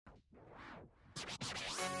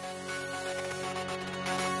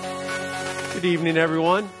Good evening,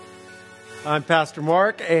 everyone. I'm Pastor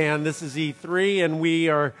Mark, and this is E3, and we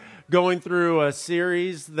are going through a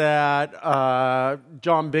series that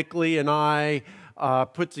John Bickley and I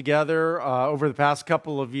put together over the past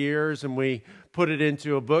couple of years, and we put it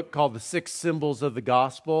into a book called The Six Symbols of the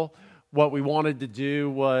Gospel. What we wanted to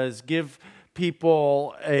do was give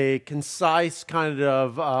people a concise kind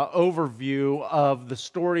of overview of the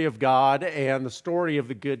story of God and the story of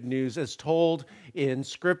the good news as told in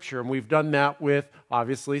Scripture. And we've done that with,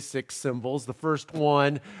 obviously, six symbols. The first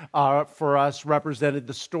one for us represented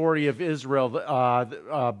the story of Israel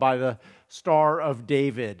by the Star of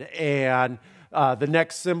David. And the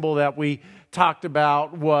next symbol that we talked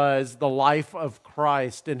about was the life of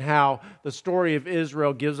Christ and how the story of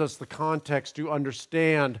Israel gives us the context to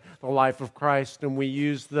understand the life of Christ. And we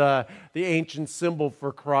use the ancient symbol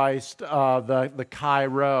for Christ, the Chi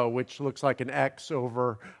Rho, which looks like an X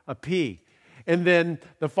over a P. And then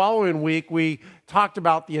the following week, we talked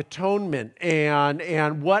about the atonement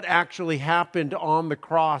and what actually happened on the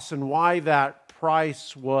cross and why that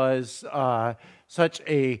price was such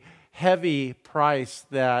a heavy price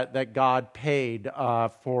that God paid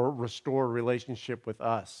for restored relationship with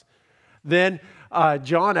us. Then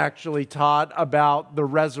John actually taught about the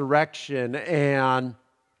resurrection and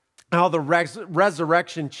how the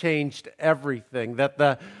resurrection changed everything, that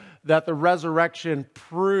the resurrection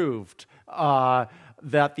proved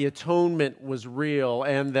that the atonement was real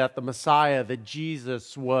and that the Messiah, that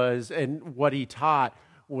Jesus was, and what he taught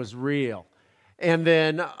was real. And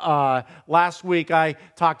then last week I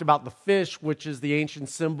talked about the fish, which is the ancient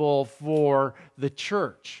symbol for the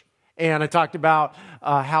church. And I talked about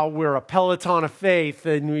how we're a peloton of faith,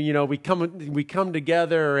 and we come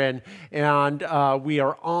together and we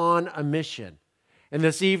are on a mission. And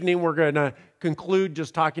this evening we're going to conclude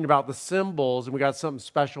just talking about the symbols, and we got something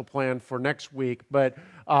special planned for next week, but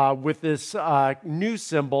with this new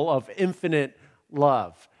symbol of infinite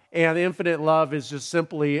love. And the infinite love is just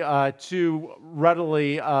simply two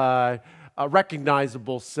readily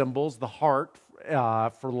recognizable symbols, the heart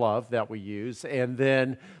for love that we use, and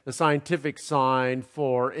then the scientific sign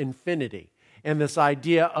for infinity. And this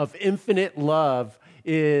idea of infinite love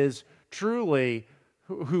is truly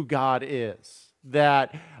who God is.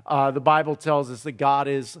 That the Bible tells us that God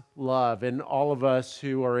is love, and all of us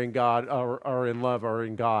who are in God are in love, are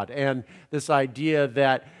in God. And this idea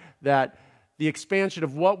that the expansion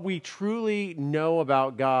of what we truly know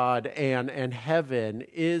about God and heaven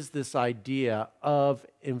is this idea of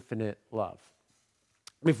infinite love.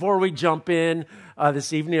 Before we jump in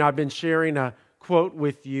this evening, I've been sharing a quote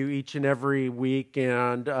with you each and every week,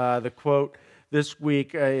 and the quote this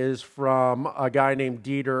week is from a guy named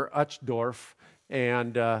Dieter Uchtdorf,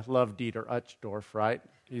 and love Dieter Uchtdorf, right?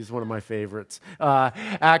 He's one of my favorites.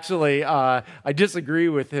 Actually, I disagree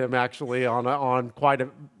with him actually on quite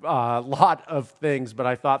a lot of things, but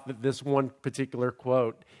I thought that this one particular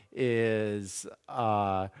quote is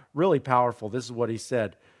really powerful. This is what he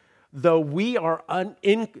said: Though we are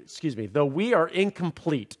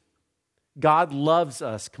incomplete, God loves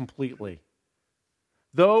us completely.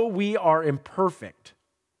 Though we are imperfect,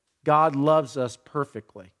 God loves us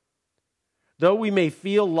perfectly. Though we may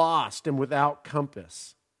feel lost and without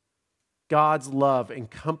compass, God's love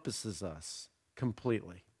encompasses us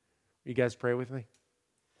completely. You guys pray with me?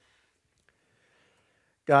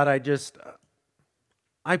 God,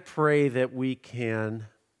 I pray that we can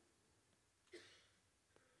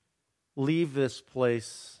leave this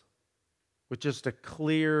place with just a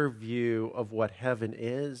clear view of what heaven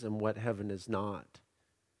is and what heaven is not.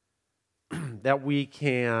 That we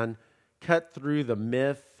can cut through the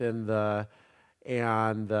myth and the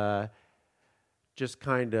just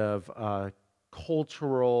kind of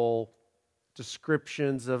cultural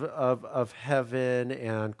descriptions of heaven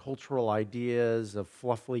and cultural ideas of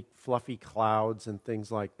fluffy clouds and things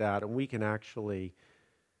like that. And we can actually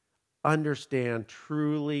understand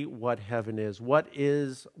truly what heaven is. What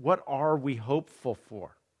are we hopeful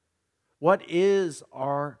for? What is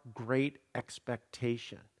our great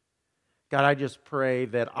expectation? God, I just pray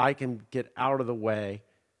that I can get out of the way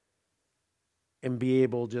and be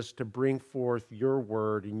able just to bring forth your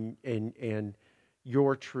word and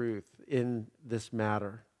your truth in this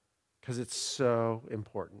matter, because it's so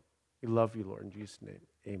important. We love you, Lord, in Jesus' name.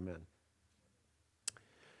 Amen.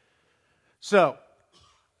 So,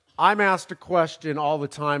 I'm asked a question all the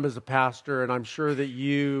time as a pastor, and I'm sure that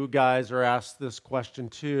you guys are asked this question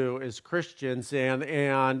too as Christians,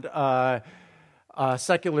 and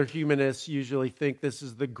secular humanists usually think this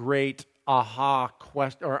is the great aha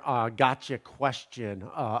question or gotcha question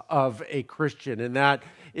of a Christian, and that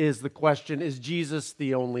is the question: is Jesus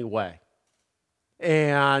the only way?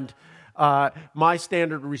 And my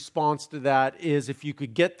standard response to that is if you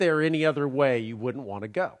could get there any other way, you wouldn't want to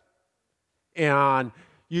go. And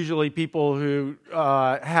usually people who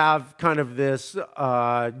have kind of this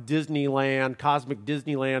Disneyland, cosmic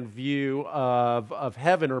Disneyland view of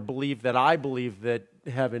heaven, or believe that I believe that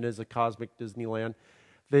heaven is a cosmic Disneyland,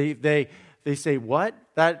 they say, what?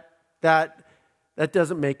 That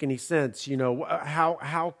doesn't make any sense. You know,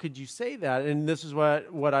 how could you say that? And this is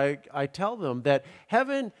what I tell them, that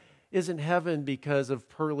heaven isn't heaven because of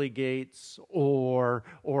pearly gates or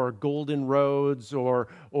golden roads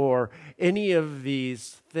or any of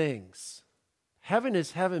these things. Heaven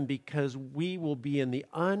is heaven because we will be in the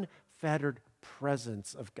unfettered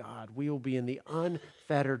presence of God. We will be in the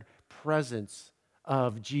unfettered presence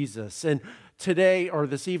of Jesus. And today or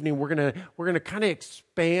this evening we're gonna kind of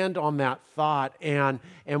expand on that thought and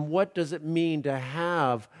what does it mean to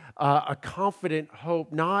have a confident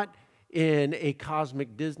hope, not in a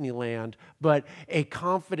cosmic Disneyland, but a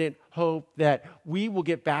confident hope that we will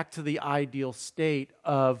get back to the ideal state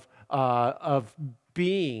of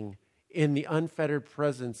being in the unfettered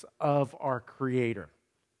presence of our Creator.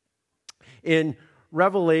 In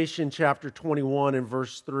Revelation chapter 21 and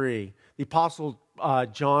verse 3, the Apostle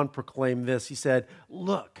John proclaimed this. He said,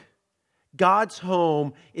 "Look, God's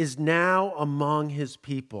home is now among His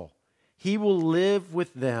people. He will live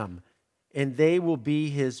with them, and they will be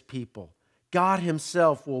His people. God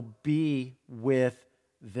Himself will be with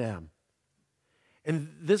them."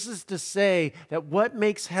 And this is to say that what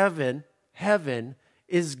makes heaven, heaven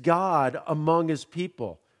is God among His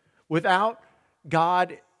people. Without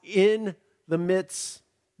God in the midst,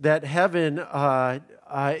 that heaven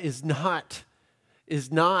is not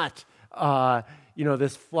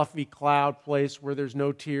this fluffy cloud place where there's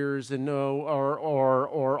no tears and no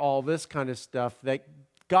or all this kind of stuff. That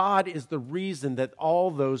God is the reason that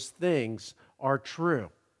all those things are true.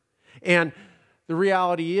 And the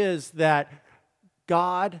reality is that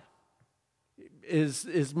God is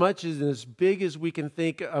as much and as big as we can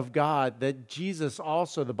think of God, that Jesus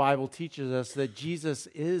also, the Bible teaches us that Jesus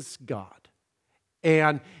is God.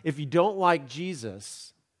 And if you don't like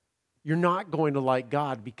Jesus, you're not going to like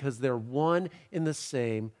God, because they're one and the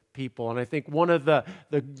same people. And I think one of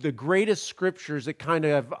the greatest scriptures that kind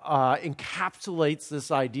of encapsulates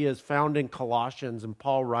this idea is found in Colossians. And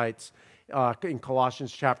Paul writes in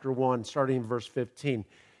Colossians chapter 1, starting in verse 15,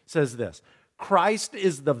 says this: "Christ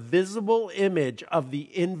is the visible image of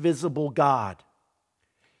the invisible God.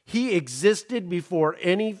 He existed before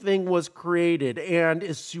anything was created and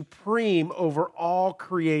is supreme over all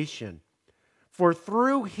creation. For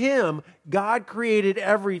through Him, God created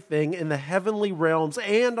everything in the heavenly realms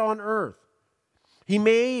and on earth. He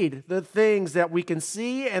made the things that we can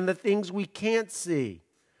see and the things we can't see,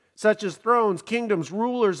 such as thrones, kingdoms,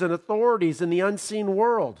 rulers, and authorities in the unseen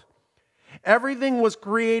world. Everything was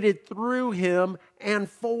created through Him and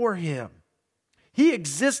for Him. He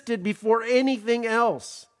existed before anything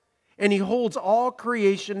else, and He holds all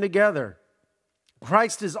creation together.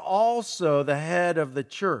 Christ is also the head of the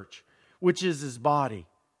church, which is His body.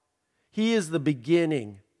 He is the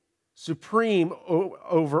beginning, supreme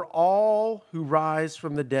over all who rise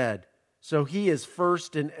from the dead. So He is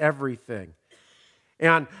first in everything."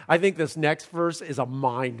 And I think this next verse is a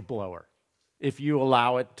mind blower, if you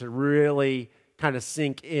allow it to really kind of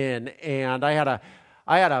sink in. And I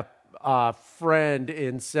had a friend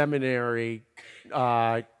in seminary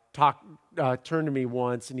turn to me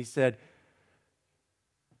once, and he said,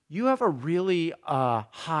 "You have a really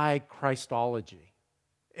high Christology."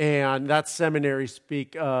 And that's seminary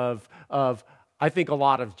speak of I think a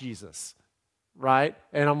lot of Jesus, right?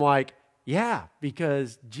 And I'm like, yeah,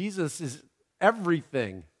 because Jesus is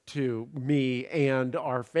everything to me and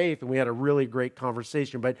our faith. And we had a really great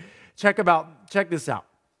conversation. But check this out.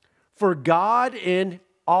 "For God in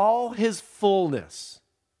all His fullness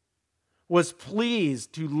was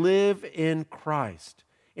pleased to live in Christ.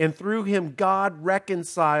 And through Him, God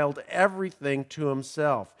reconciled everything to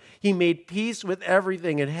Himself. He made peace with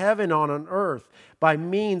everything in heaven and on earth by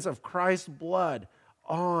means of Christ's blood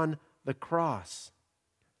on the cross."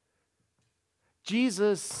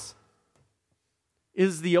 Jesus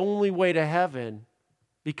is the only way to heaven,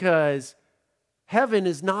 because heaven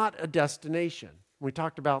is not a destination. We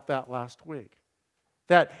talked about that last week.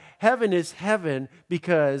 That heaven is heaven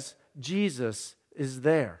because Jesus is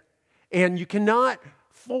there. And you cannot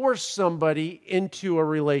force somebody into a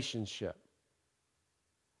relationship.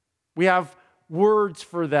 We have words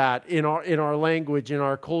for that in our language, in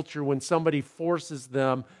our culture, when somebody forces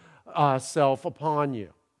themselves upon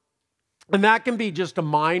you. And that can be just a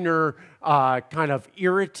minor kind of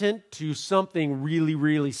irritant to something really,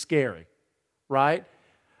 really scary, right?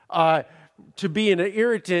 to be an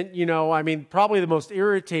irritant, I mean, probably the most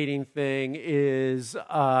irritating thing is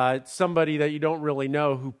somebody that you don't really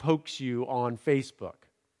know who pokes you on Facebook.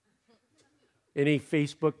 Any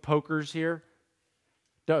Facebook pokers here?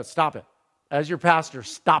 No, stop it. As your pastor,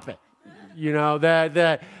 stop it.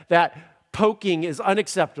 That poking is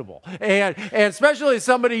unacceptable. And especially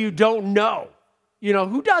somebody you don't know.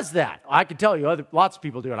 Who does that? I can tell you, lots of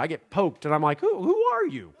people do it. I get poked, and I'm like, who are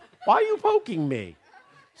you? Why are you poking me?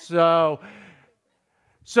 So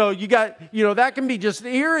you got, that can be just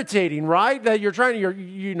irritating, right? That you're trying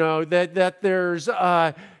to, that there's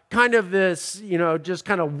kind of this, just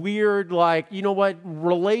kind of weird, like,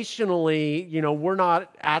 relationally, we're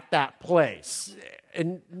not at that place,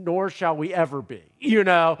 and nor shall we ever be,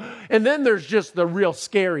 And then there's just the real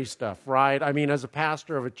scary stuff, right? I mean, as a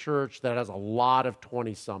pastor of a church that has a lot of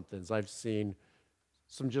 20-somethings, I've seen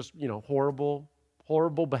some just,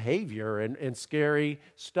 horrible behavior and scary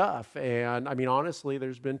stuff. And I mean, honestly,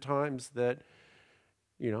 there's been times that,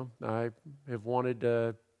 I have wanted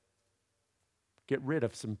to get rid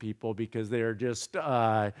of some people because they're just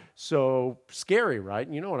so scary, right?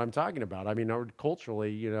 You know what I'm talking about. I mean,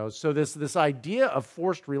 culturally, so this idea of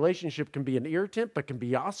forced relationship can be an irritant, but can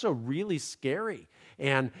be also really scary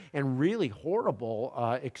and really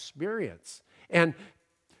horrible experience.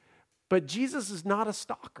 But Jesus is not a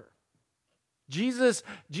stalker. Jesus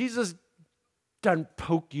doesn't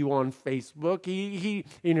poke you on Facebook.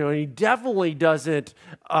 He definitely doesn't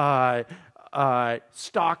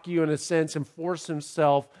stalk you in a sense and force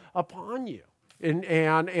himself upon you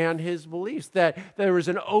and his beliefs. That there is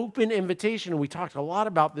an open invitation, and we talked a lot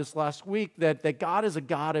about this last week, that God is a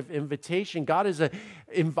God of invitation. God is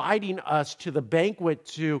inviting us to the banquet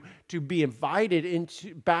to be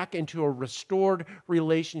invited back into a restored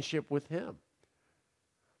relationship with him.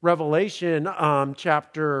 Revelation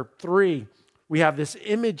chapter 3, we have this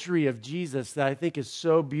imagery of Jesus that I think is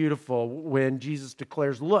so beautiful when Jesus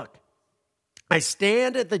declares, "Look, I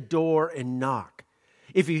stand at the door and knock.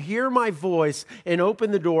 If you hear my voice and open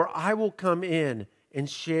the door, I will come in and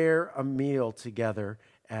share a meal together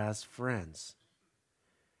as friends."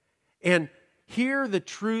 And here the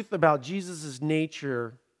truth about Jesus'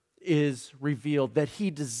 nature is revealed, that he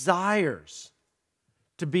desires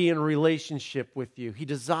to be in a relationship with you. He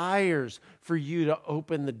desires for you to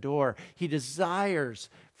open the door. He desires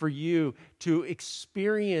for you to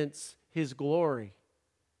experience his glory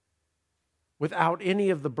without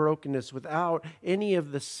any of the brokenness, without any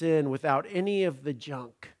of the sin, without any of the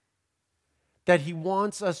junk. That he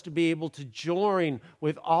wants us to be able to join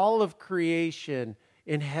with all of creation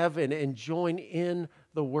in heaven and join in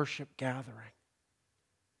the worship gathering.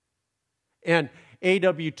 And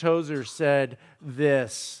A.W. Tozer said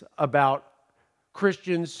this about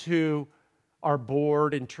Christians who are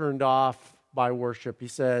bored and turned off by worship. He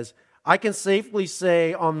says, "I can safely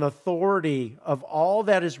say on the authority of all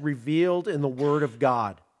that is revealed in the Word of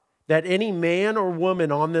God, that any man or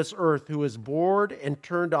woman on this earth who is bored and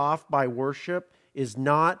turned off by worship is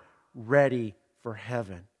not ready for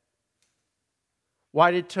heaven."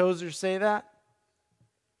 Why did Tozer say that?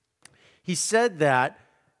 He said that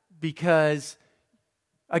because,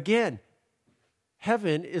 again,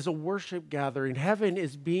 heaven is a worship gathering. Heaven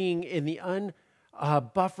is being in the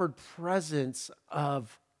unbuffered presence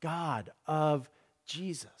of God, of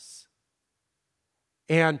Jesus,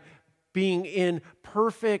 and being in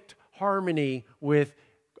perfect harmony with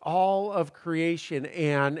all of creation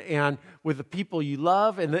and with the people you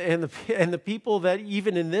love and the people that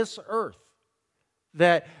even in this earth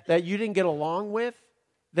that you didn't get along with,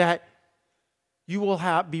 that you will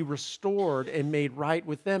be restored and made right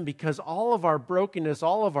with them, because all of our brokenness,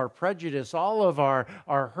 all of our prejudice, all of our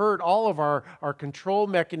hurt, all of our control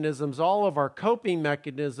mechanisms, all of our coping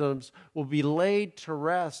mechanisms will be laid to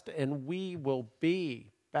rest, and we will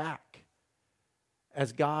be back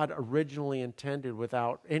as God originally intended,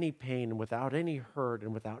 without any pain and without any hurt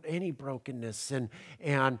and without any brokenness,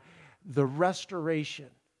 and the restoration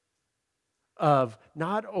of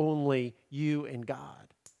not only you and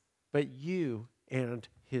God, but you and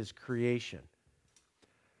his creation.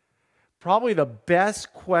 Probably the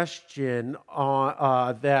best question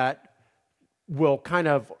that will kind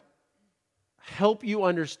of help you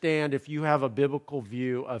understand if you have a biblical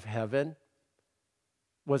view of heaven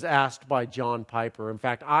was asked by John Piper. In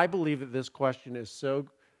fact, I believe that this question is so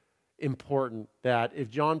important that if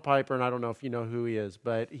John Piper, and I don't know if you know who he is,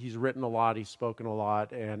 but he's written a lot, he's spoken a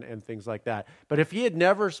lot, and things like that. But if he had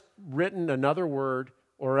never written another word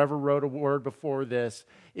or ever wrote a word before this,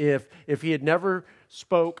 if he had never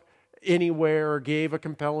spoke anywhere or gave a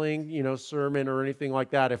compelling, sermon or anything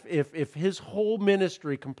like that, if his whole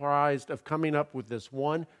ministry comprised of coming up with this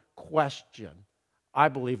one question, I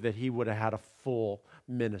believe that he would have had a full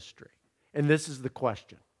ministry. And this is the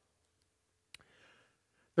question.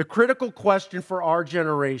 The critical question for our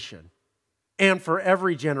generation and for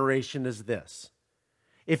every generation is this.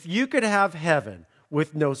 If you could have heaven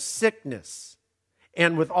with no sickness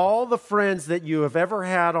and with all the friends that you have ever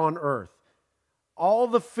had on earth, all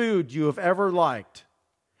the food you have ever liked,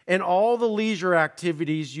 and all the leisure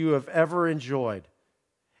activities you have ever enjoyed,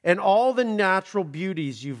 and all the natural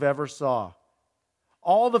beauties you've ever saw,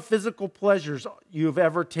 all the physical pleasures you've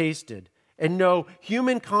ever tasted, and no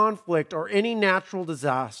human conflict or any natural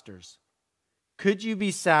disasters, could you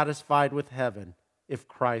be satisfied with heaven if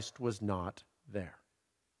Christ was not there?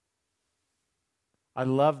 I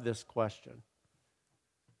love this question.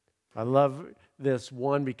 I love this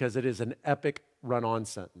one because it is an epic run-on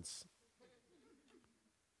sentence.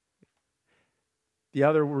 The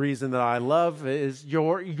other reason that I love is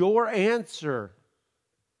your answer.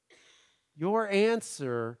 Your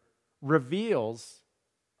answer reveals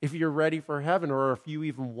if you're ready for heaven or if you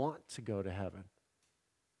even want to go to heaven.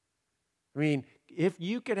 I mean, if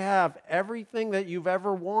you could have everything that you've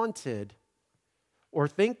ever wanted or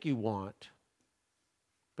think you want,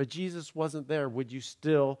 but Jesus wasn't there, would you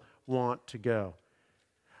still want to go?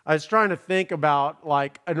 I was trying to think about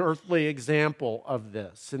like an earthly example of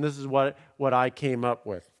this, and this is what I came up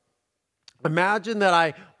with. Imagine that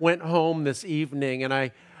I went home this evening and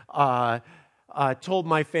I told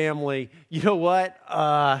my family, you know what,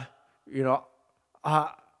 a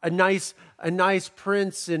nice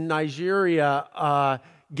prince in Nigeria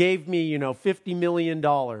gave me, $50 million,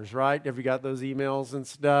 right? Have you got those emails and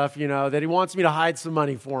stuff, that he wants me to hide some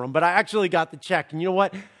money for him. But I actually got the check. And you know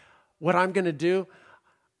what? What I'm going to do,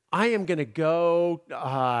 I am going to go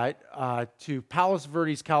to Palos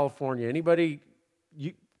Verdes, California. Anybody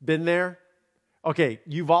been there? Okay,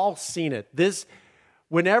 you've all seen it.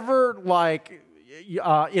 Whenever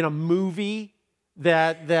in a movie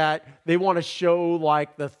that they want to show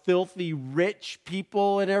like the filthy rich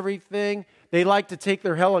people and everything, they like to take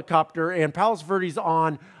their helicopter, and Palos Verdes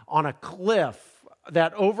on a cliff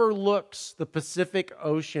that overlooks the Pacific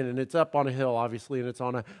Ocean, and it's up on a hill, obviously, and it's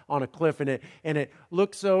on a cliff, and it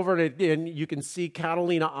looks over, and you can see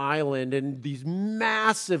Catalina Island, and these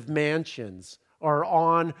massive mansions are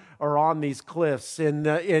on these cliffs,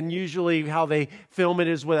 and usually how they film it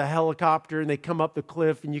is with a helicopter, and they come up the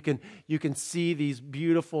cliff, and you can see these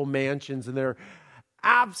beautiful mansions, and they're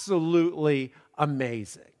absolutely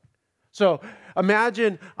amazing. So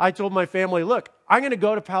imagine I told my family, look, I'm going to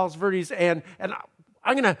go to Palos Verdes and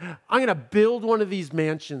I'm going to build one of these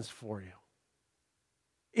mansions for you.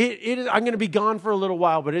 I'm going to be gone for a little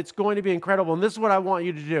while, but it's going to be incredible. And this is what I want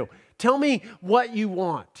you to do. Tell me what you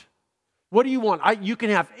want. What do you want? You can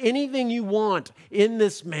have anything you want in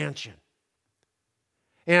this mansion.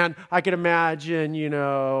 And I could imagine,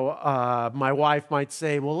 my wife might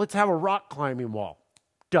say, well, let's have a rock climbing wall.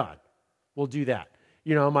 Done. We'll do that.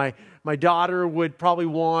 My daughter would probably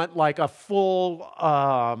want like a full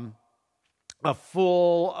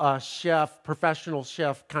chef, professional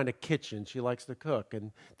chef kind of kitchen. She likes to cook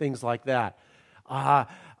and things like that.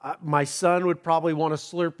 My son would probably want a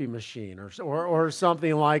Slurpee machine or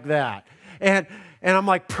something like that. And I'm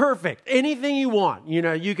like, perfect. Anything you want,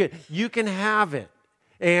 you can have it.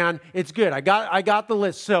 And it's good. I got the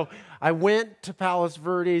list. So I went to Palos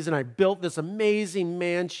Verdes and I built this amazing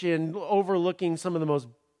mansion overlooking one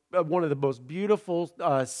of the most beautiful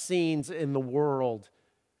scenes in the world,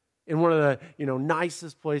 in one of the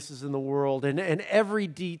nicest places in the world, and every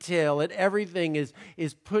detail and everything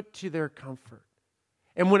is put to their comfort.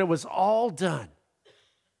 And when it was all done,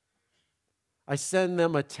 I send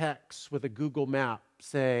them a text with a Google map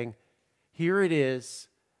saying, here it is.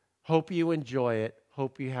 Hope you enjoy it.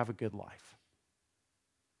 Hope you have a good life.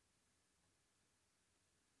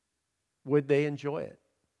 Would they enjoy it?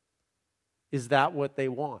 Is that what they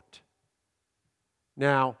want?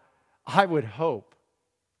 Now, I would hope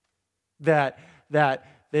that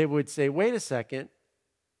they would say, wait a second,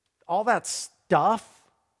 all that stuff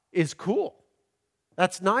is cool.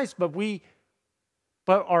 That's nice, but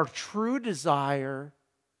our true desire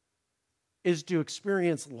is to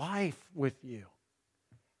experience life with you.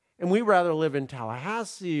 And we rather live in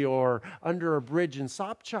Tallahassee or under a bridge in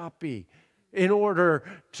Sopchoppy in order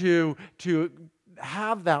to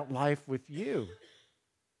have that life with you.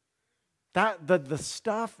 The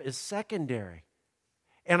stuff is secondary.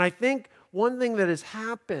 And I think one thing that has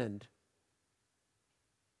happened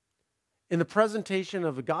in the presentation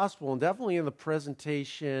of the gospel, and definitely in the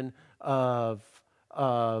presentation of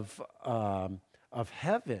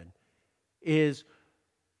heaven, is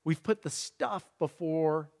we've put the stuff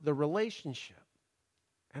before the relationship.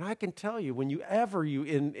 And I can tell you, when you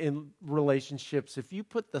in relationships, if you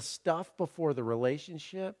put the stuff before the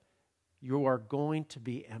relationship, you are going to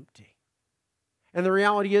be empty. And the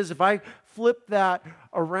reality is, if I flip that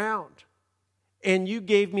around and you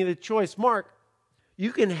gave me the choice, Mark,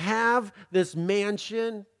 you can have this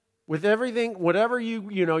mansion with everything, whatever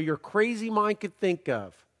your crazy mind could think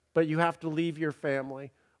of, but you have to leave your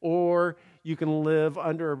family, or you can live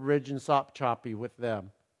under a bridge in Sop Choppy with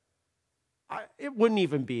them. It wouldn't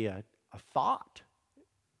even be a thought.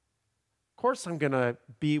 Of course I'm going to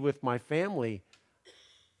be with my family.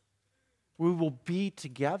 We will be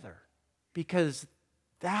together because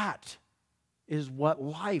that is what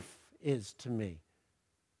life is to me.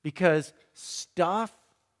 Because stuff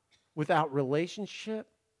without relationship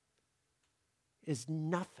is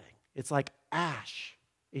nothing. It's like ash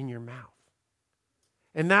in your mouth.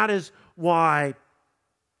 And that is why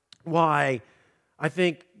I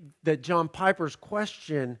think that John Piper's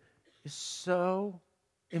question is so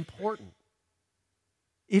important.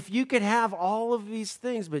 If you could have all of these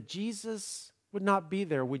things, but Jesus would not be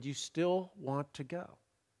there, would you still want to go?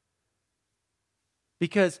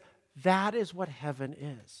 Because that is what heaven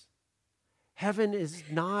is. Heaven is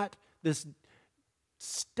not this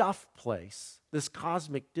stuff place, this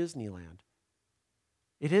cosmic Disneyland.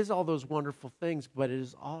 It is all those wonderful things, but it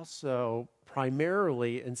is also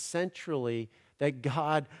primarily and centrally that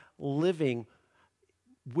God living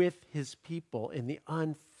with his people in the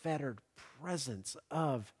unfettered presence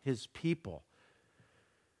of his people.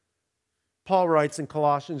 Paul writes in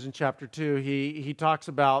Colossians in chapter 2, he talks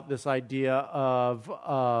about this idea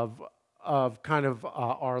of kind of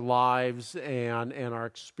our lives and our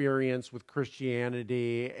experience with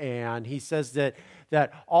Christianity. And he says that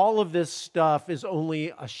all of this stuff is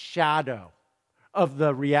only a shadow of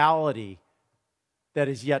the reality that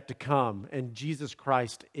is yet to come. And Jesus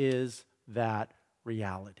Christ is that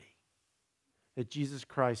reality. That Jesus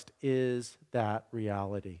Christ is that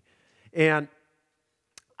reality. And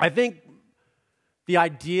I think the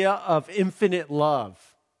idea of infinite love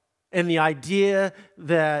and the idea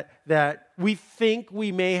that we think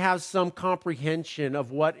we may have some comprehension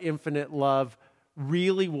of what infinite love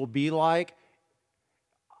really will be like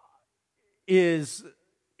is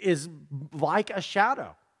like a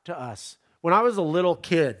shadow to us. When I was a little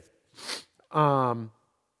kid, my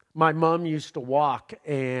mom used to walk,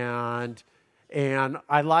 and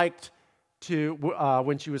I liked to,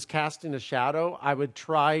 when she was casting a shadow, I would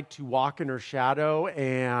try to walk in her shadow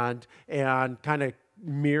and kind of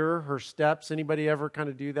mirror her steps. Anybody ever kind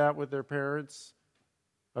of do that with their parents?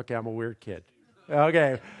 Okay, I'm a weird kid.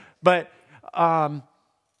 Okay, but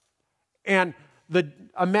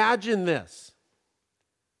imagine this.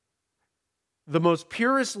 The most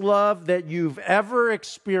purest love that you've ever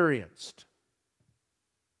experienced,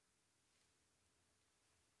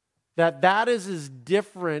 that is as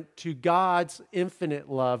different to God's infinite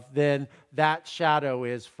love than that shadow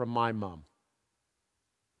is from my mom.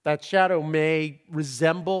 That shadow may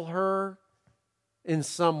resemble her in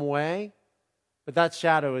some way, but that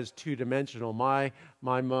shadow is two-dimensional. My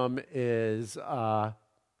mom is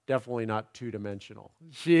definitely not two-dimensional.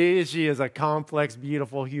 She is a complex,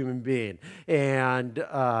 beautiful human being, and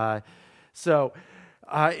so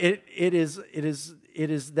it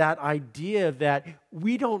is that idea that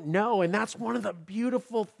we don't know, and that's one of the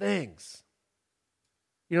beautiful things.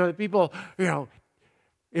 That people,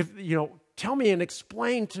 tell me and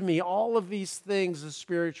explain to me all of these things of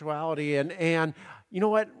spirituality, and you know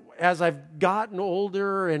what? As I've gotten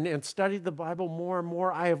older and studied the Bible more and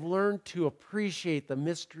more, I have learned to appreciate the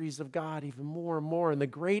mysteries of God even more and more, and the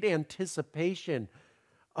great anticipation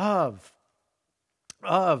of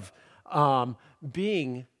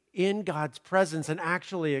being in God's presence and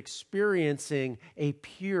actually experiencing a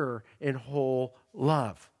pure and whole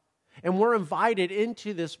love. And we're invited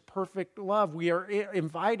into this perfect love. We are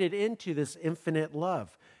invited into this infinite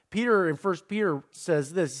love. Peter in 1 Peter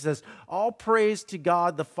says this. He says, "All praise to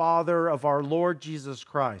God the Father of our Lord Jesus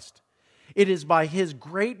Christ. It is by his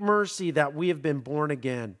great mercy that we have been born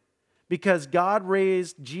again. Because God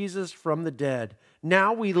raised Jesus from the dead,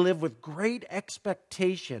 now we live with great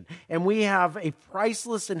expectation, and we have a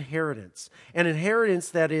priceless inheritance, an inheritance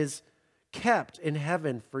that is kept in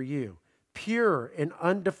heaven for you, pure and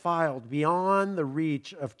undefiled, beyond the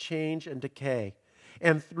reach of change and decay.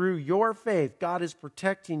 And through your faith, God is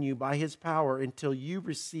protecting you by his power until you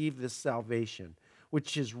receive this salvation,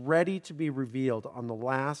 which is ready to be revealed on the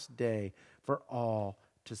last day for all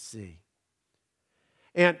to see."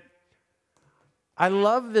 And I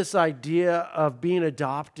love this idea of being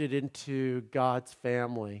adopted into God's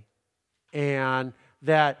family, and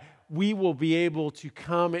that we will be able to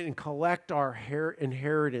come and collect our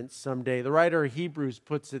inheritance someday. The writer of Hebrews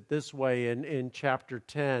puts it this way in chapter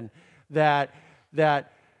 10, that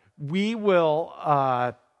we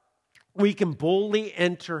can boldly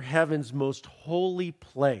enter heaven's most holy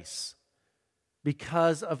place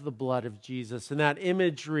because of the blood of Jesus. And that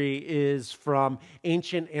imagery is from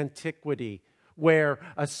ancient antiquity, where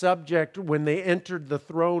a subject, when they entered the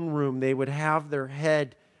throne room, they would have their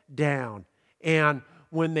head down. And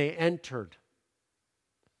when they entered,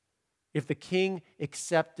 if the king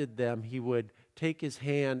accepted them, he would take his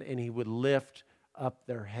hand and he would lift up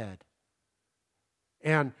their head.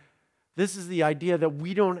 And this is the idea that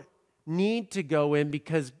we don't need to go in,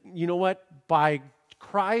 because you know what? By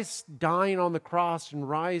Christ dying on the cross and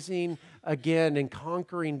rising again and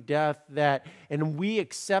conquering death, and we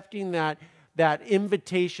accepting that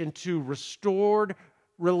invitation to restored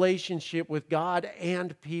relationship with God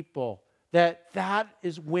and people, that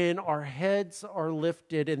is when our heads are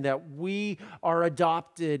lifted and that we are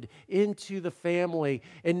adopted into the family.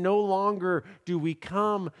 And no longer do we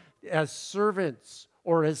come as servants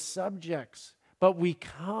or as subjects, but we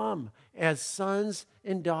come as sons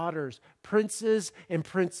and daughters, princes and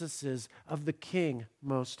princesses of the King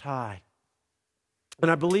Most High. And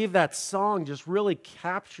I believe that song just really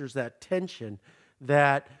captures that tension,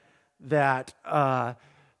 that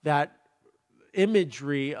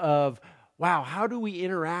imagery of, wow, how do we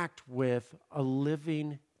interact with a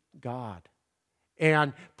living God?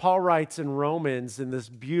 And Paul writes in Romans, in this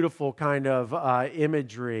beautiful kind of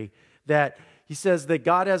imagery, that he says that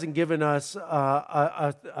God hasn't given us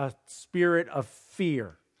a spirit of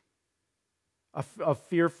fear, of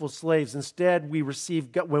fearful slaves. Instead,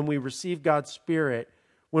 when we receive God's Spirit,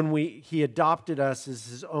 He adopted us as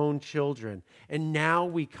His own children. And now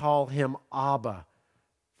we call Him Abba,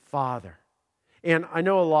 Father. And I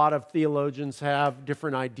know a lot of theologians have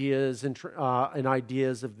different ideas and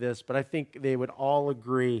ideas of this, but I think they would all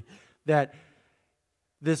agree that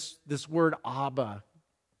this word Abba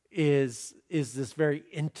is this very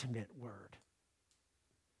intimate word.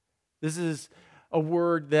 This is a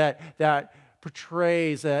word that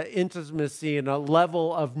portrays an intimacy and a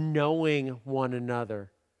level of knowing one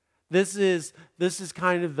another. This is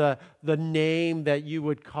kind of the name that you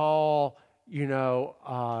would call,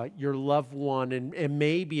 your loved one, and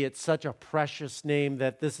maybe it's such a precious name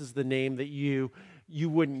that this is the name that you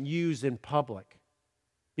wouldn't use in public,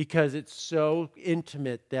 because it's so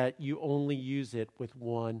intimate that you only use it with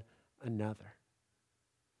one another.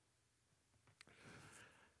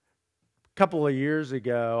 A couple of years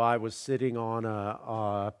ago, I was sitting on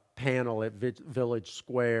a panel at Village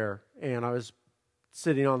Square, and I was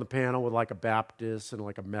sitting on the panel with like a Baptist and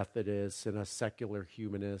like a Methodist and a secular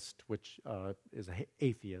humanist, which is an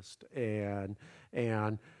atheist, and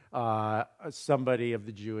somebody of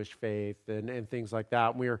the Jewish faith and things like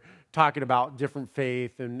that. And we were talking about different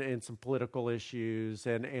faith and some political issues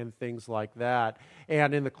and things like that.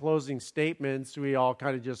 And in the closing statements, we all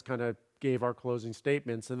kind of gave our closing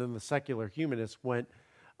statements, and then the secular humanist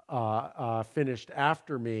finished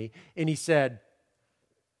after me, and he said,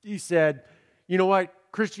 you know what?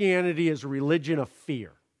 Christianity is a religion of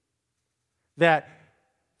fear. That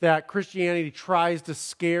Christianity tries to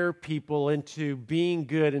scare people into being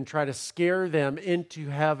good and try to scare them into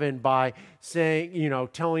heaven by saying,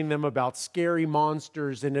 telling them about scary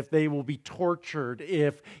monsters and if they will be tortured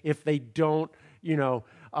if they don't,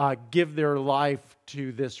 give their life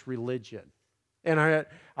to this religion. And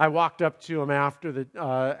I walked up to him after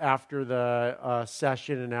the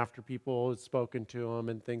session and after people had spoken to him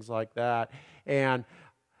and things like that. And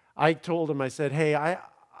I told him, I said, hey, I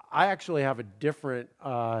actually have a different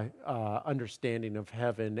understanding of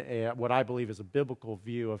heaven, what I believe is a biblical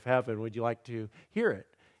view of heaven. Would you like to hear it?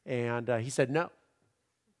 And he said no,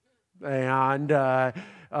 and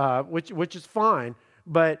which is fine.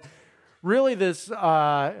 But really, this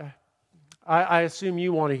I assume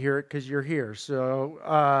you want to hear it because you're here.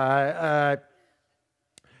 So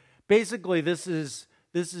basically, this is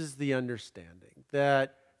the understanding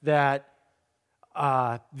that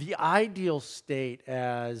the ideal state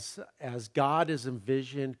as God has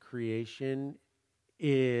envisioned creation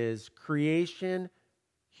is creation,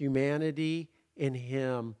 humanity, and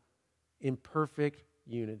Him in perfect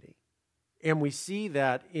unity. And we see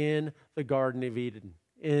that in the Garden of Eden,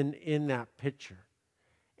 in that picture.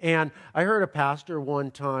 And I heard a pastor one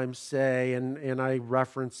time say, and I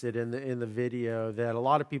reference it in the video, that a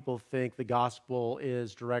lot of people think the gospel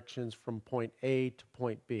is directions from point A to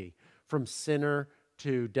point B, from sinner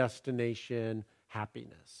to destination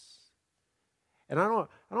happiness. And I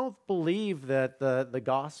don't believe that the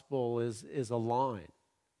gospel is a line.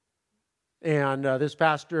 And this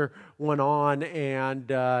pastor went on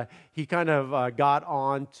and he kind of got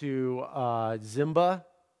on to Simba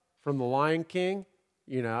from The Lion King.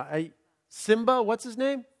 Simba, what's his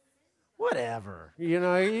name? Whatever. You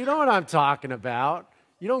know what I'm talking about.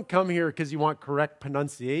 You don't come here because you want correct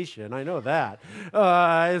pronunciation. I know that.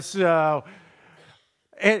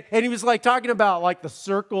 And he was like talking about like the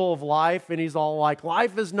circle of life, and he's all like,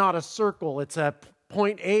 life is not a circle. It's a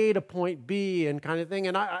point A to point B and kind of thing.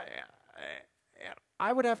 And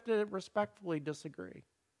I would have to respectfully disagree.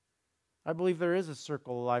 I believe there is a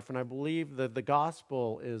circle of life, and I believe that the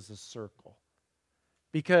gospel is a circle.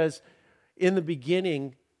 Because in the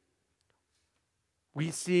beginning,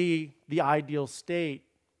 we see the ideal state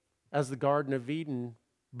as the Garden of Eden,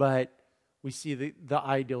 but we see the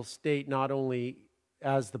ideal state not only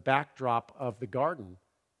as the backdrop of the garden,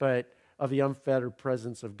 but of the unfettered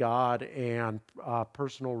presence of God and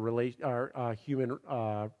human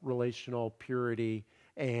relational purity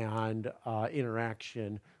and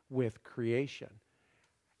interaction with creation.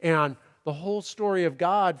 And the whole story of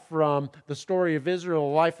God, from the story of Israel,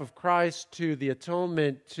 the life of Christ, to the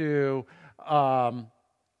atonement, to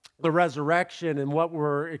the resurrection, and what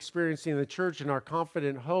we're experiencing in the church and our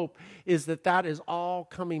confident hope, is that is all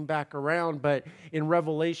coming back around. But in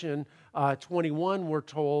Revelation 21, we're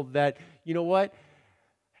told that, you know what?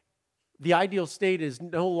 The ideal state is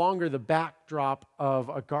no longer the backdrop of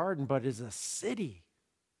a garden, but is a city,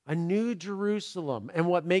 a new Jerusalem. And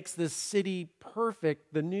what makes this city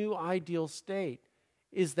perfect, the new ideal state,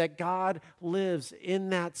 is that God lives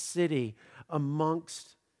in that city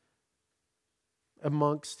amongst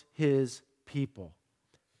his people.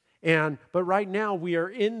 But right now we are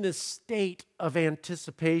in this state of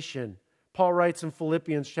anticipation. Paul writes in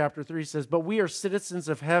Philippians chapter 3, says, "But we are citizens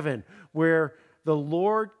of heaven, where the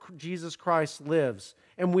Lord Jesus Christ lives,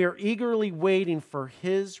 and we are eagerly waiting for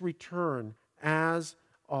his return as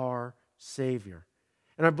our Savior."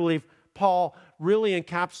 And I believe Paul really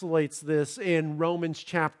encapsulates this in Romans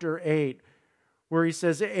chapter 8, where he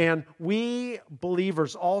says, "And we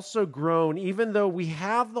believers also groan, even though we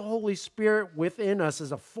have the Holy Spirit within us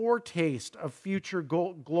as a foretaste of future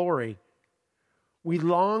glory. We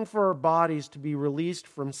long for our bodies to be released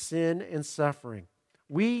from sin and suffering.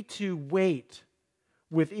 We too wait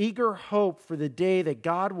with eager hope for the day that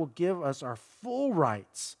God will give us our full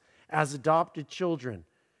rights as adopted children,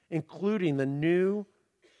 including the new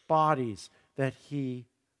bodies that he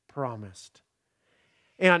promised."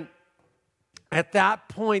 And at that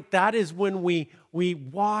point, that is when we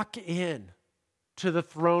walk in to the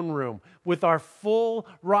throne room with our full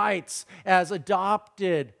rights as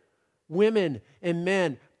adopted women and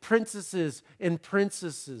men, princesses and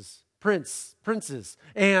princes,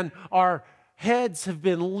 and our heads have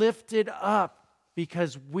been lifted up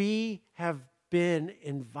because we have been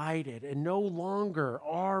invited, and no longer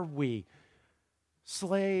are we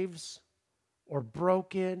slaves or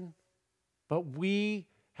broken, but we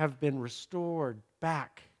have been restored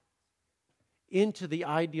back into the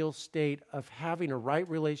ideal state of having a right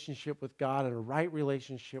relationship with God and a right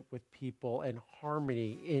relationship with people and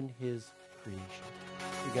harmony in his creation.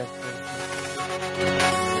 You guys